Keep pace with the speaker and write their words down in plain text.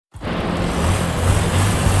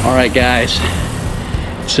All right, guys,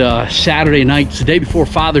 it's Saturday night. It's the day before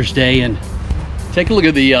Father's Day, and take a look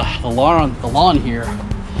at the lawn here.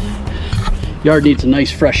 Yard needs a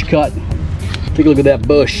nice fresh cut. Take a look at that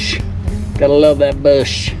bush. Gotta love that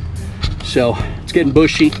bush. So it's getting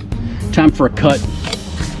bushy. Time for a cut.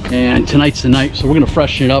 And tonight's the night, so we're gonna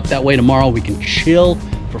freshen it up. That way tomorrow we can chill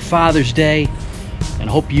for Father's Day. And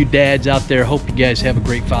I hope you dads out there, hope you guys have a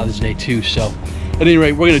great Father's Day too. So at any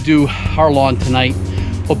rate, we're gonna do our lawn tonight.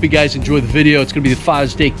 Hope you guys enjoy the video. It's gonna be the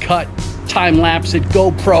Father's Day cut, time lapse it,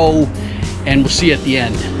 GoPro, and we'll see you at the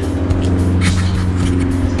end.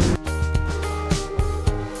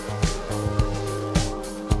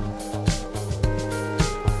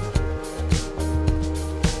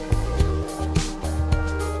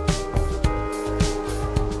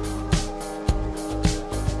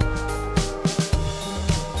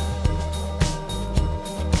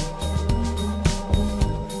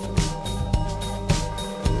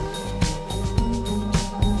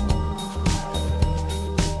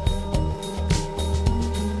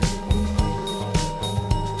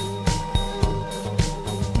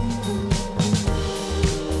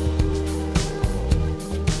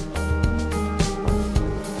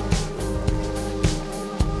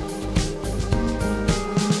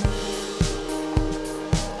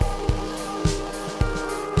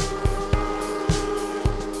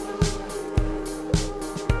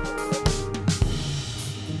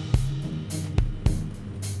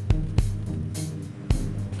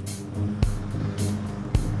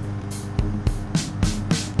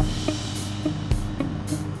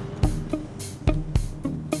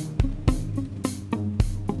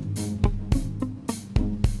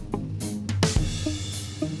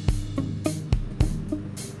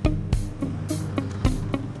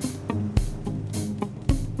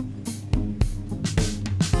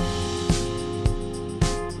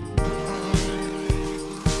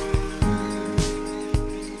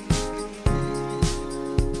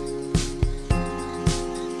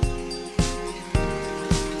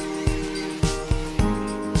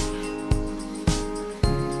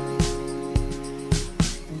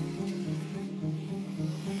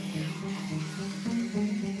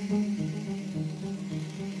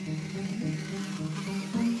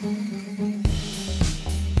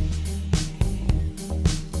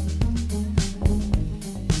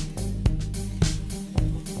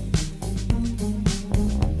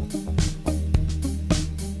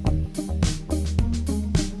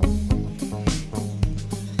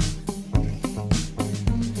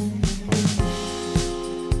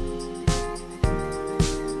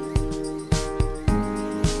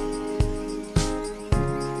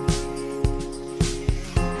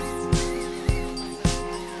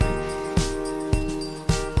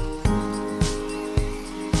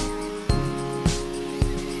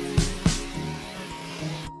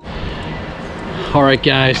 All right,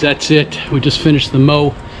 guys, that's it. We just finished the mow.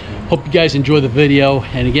 Hope you guys enjoy the video.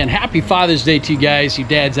 And again, happy Father's Day to you guys, you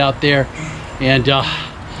dads out there. And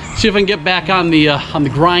see if I can get back on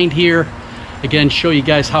the grind here. Again, show you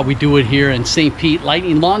guys how we do it here in St. Pete.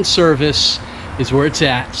 Lightning Lawn Service is where it's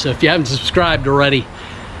at. So if you haven't subscribed already,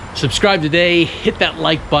 subscribe today, hit that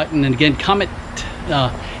like button, and again, comment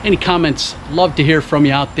any comments. Love to hear from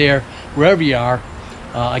you out there, wherever you are.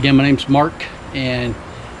 Again, my name's Mark, and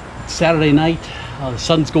it's Saturday night. The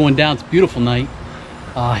sun's going down. It's a beautiful night.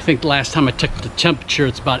 I think the last time I took the temperature,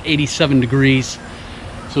 it's about 87 degrees.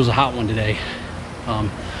 So it was a hot one today. A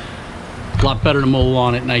lot better to mow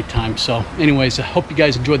lawn at nighttime. So anyways, I hope you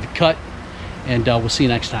guys enjoyed the cut, and we'll see you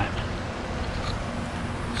next time.